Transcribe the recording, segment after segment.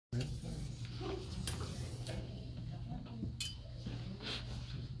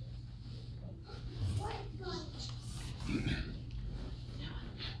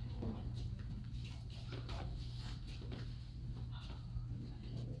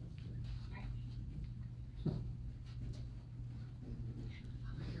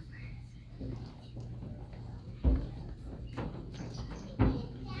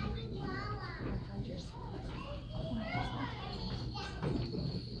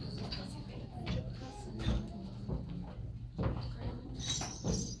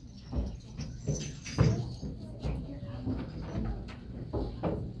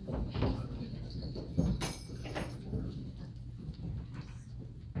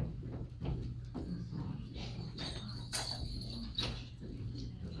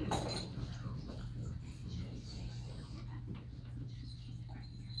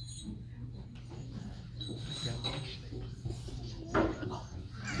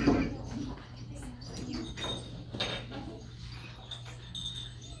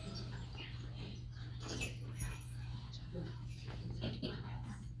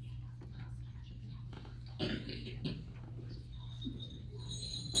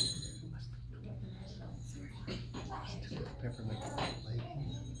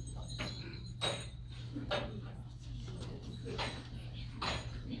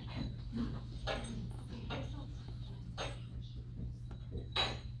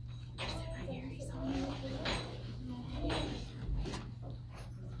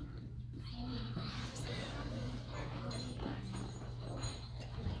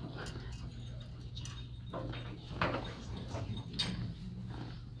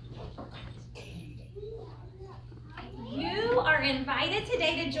invited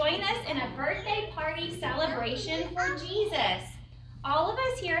today to join us in a birthday party celebration for Jesus. All of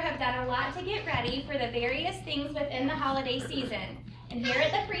us here have done a lot to get ready for the various things within the holiday season. And here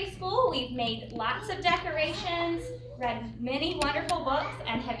at the preschool, we've made lots of decorations, read many wonderful books,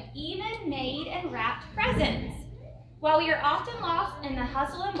 and have even made and wrapped presents. While we are often lost in the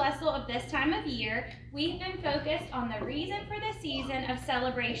hustle and bustle of this time of year, we've been focused on the reason for the season of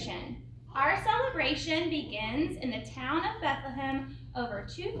celebration. Our celebration begins in the town of Bethlehem over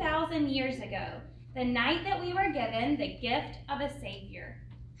 2,000 years ago, the night that we were given the gift of a Savior.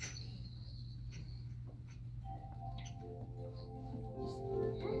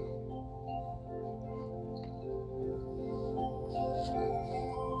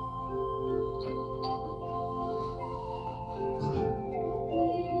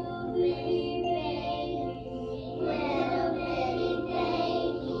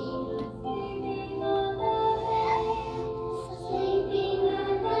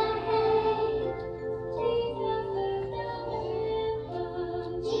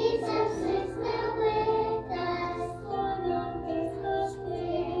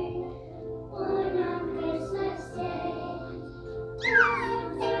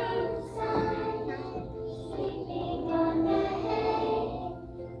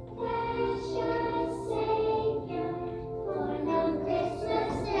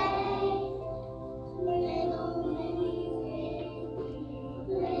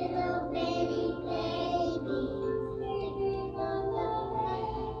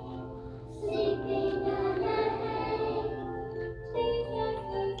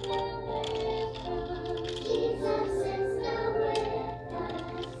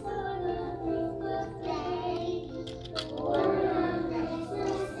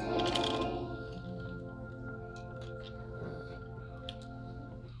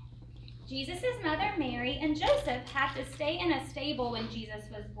 Jesus' mother Mary and Joseph had to stay in a stable when Jesus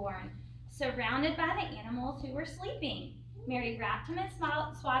was born, surrounded by the animals who were sleeping. Mary wrapped him in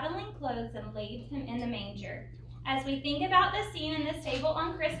swaddling clothes and laid him in the manger. As we think about the scene in the stable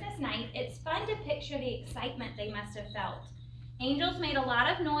on Christmas night, it's fun to picture the excitement they must have felt. Angels made a lot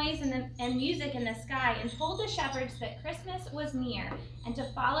of noise and music in the sky and told the shepherds that Christmas was near and to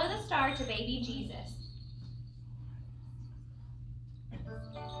follow the star to baby Jesus.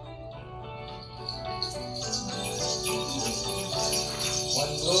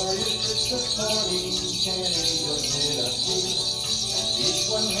 One glorious Christmas morning, 10 angels did appear. Each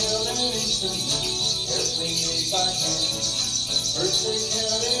one held an infant, carefully made by hand. First they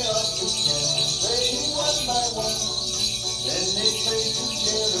counted off to 10, praying one by one. Then they prayed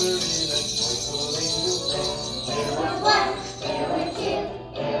together in a joyful angel band. There were one, there were two,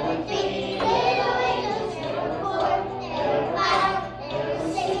 there were three, little angels, there were four, there were five, there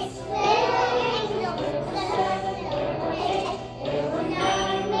were six, little angels, 7, there were 8, there were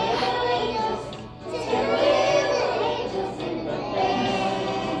 9 little angels, 10 little angels in the band.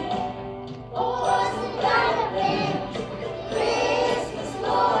 Oh, wasn't that a band? Christmas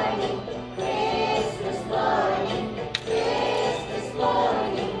morning, Christmas morning, Christmas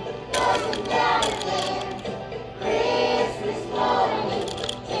morning, wasn't that a band? Christmas morning,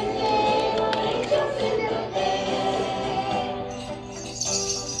 10 little angels in the band.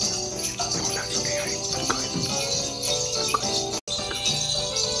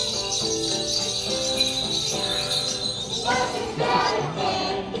 Wasn't that a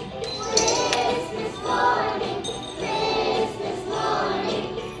band? Christmas morning, Christmas morning,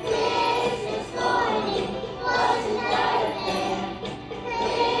 Christmas morning, wasn't that a band?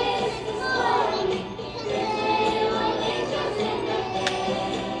 Christmas morning, 10 little angels in the band.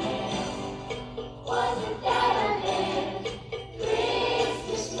 Wasn't that a band?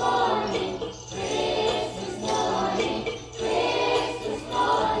 Christmas morning, Christmas morning, Christmas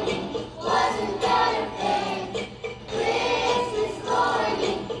morning, wasn't that a band? Christmas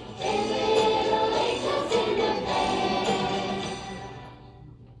morning, 10 little angels in the band.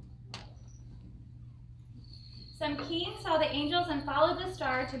 Some kings saw the angels and followed the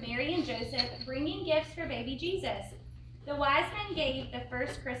star to Mary and Joseph, bringing gifts for baby Jesus. The wise men gave the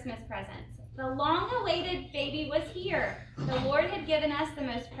first Christmas presents. The long-awaited baby was here. The Lord had given us the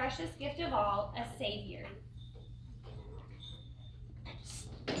most precious gift of all, a Savior.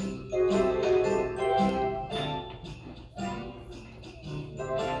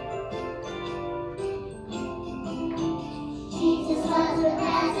 Jesus was the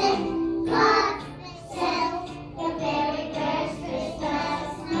present God sent the very first Christmas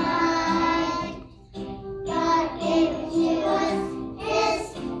night. God gave to us His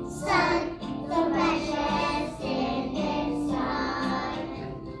Son, so precious in His sight.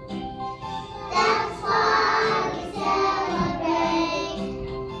 That's why we celebrate.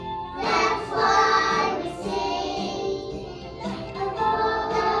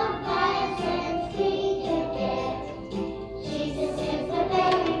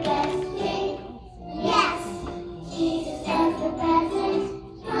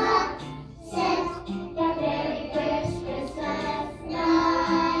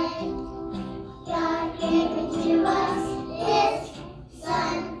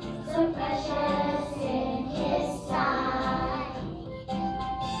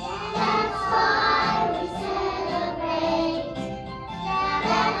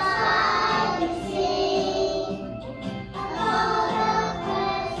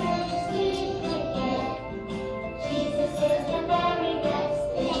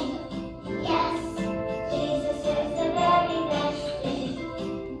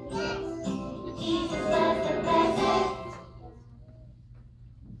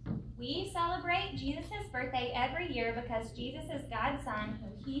 We celebrate Jesus' birthday every year because Jesus is God's Son who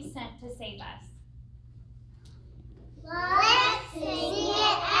He sent to save us. Let's sing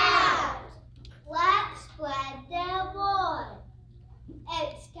it out. Let's spread the word.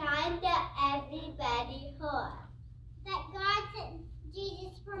 It's time that everybody heard that God sent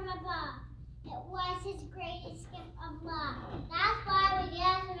Jesus from above. It was His greatest gift of love. That's why we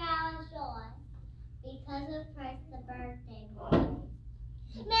dance around joy, because of Christ the birthday boy.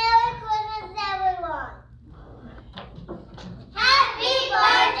 Merry Christmas, everyone! Happy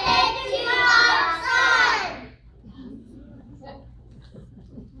birthday to our son!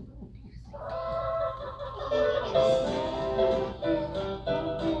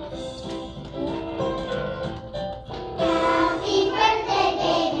 Happy birthday,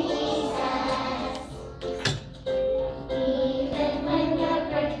 baby Jesus. Even when your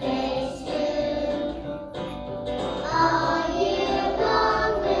birthday's soon, all year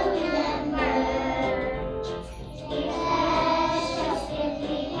long we'll remember the precious gift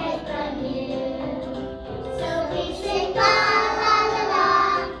we had from you. So we sing la la la la,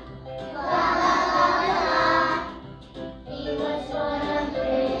 la la la la. He was born on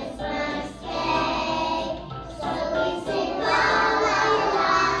Christmas Day. So we sing la la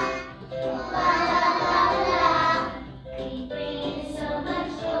la la, la la la la. He brings so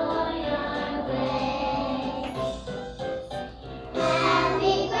much joy our way.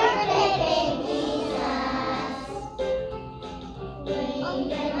 Happy birthday, baby Jesus.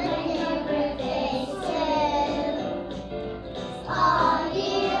 Even when your birthday's soon, all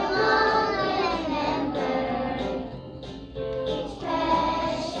year long remember each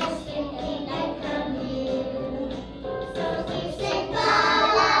precious gift we had from you. So we sing la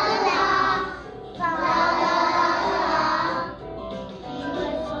la la la, la la la. He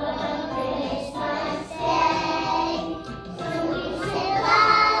was born on Christmas Day. So we sing la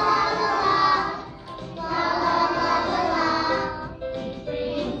la la la, la la la. He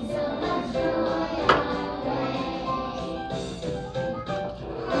brings so much joy our way.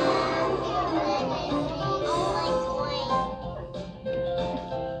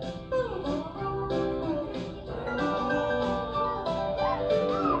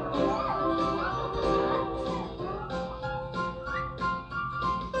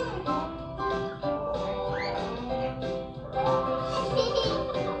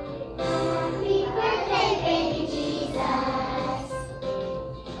 Happy birthday, baby Jesus.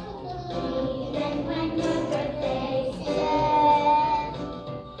 Even when your birthday's soon,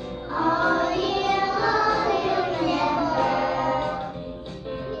 all year long you'll remember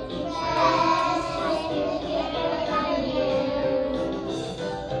the precious gift we had from you.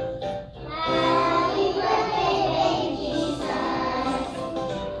 Happy birthday, baby Jesus.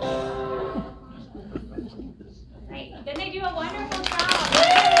 Right. Didn't they do a wonderful job?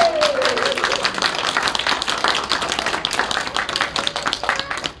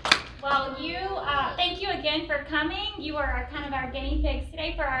 Well, thank you again for coming. You are kind of our guinea pigs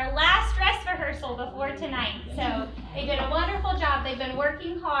today for our last dress rehearsal before tonight. So they did a wonderful job. They've been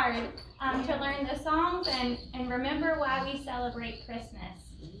working hard to learn the songs and remember why we celebrate Christmas.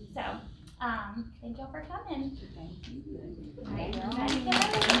 So thank y'all for coming. Thank you. All right.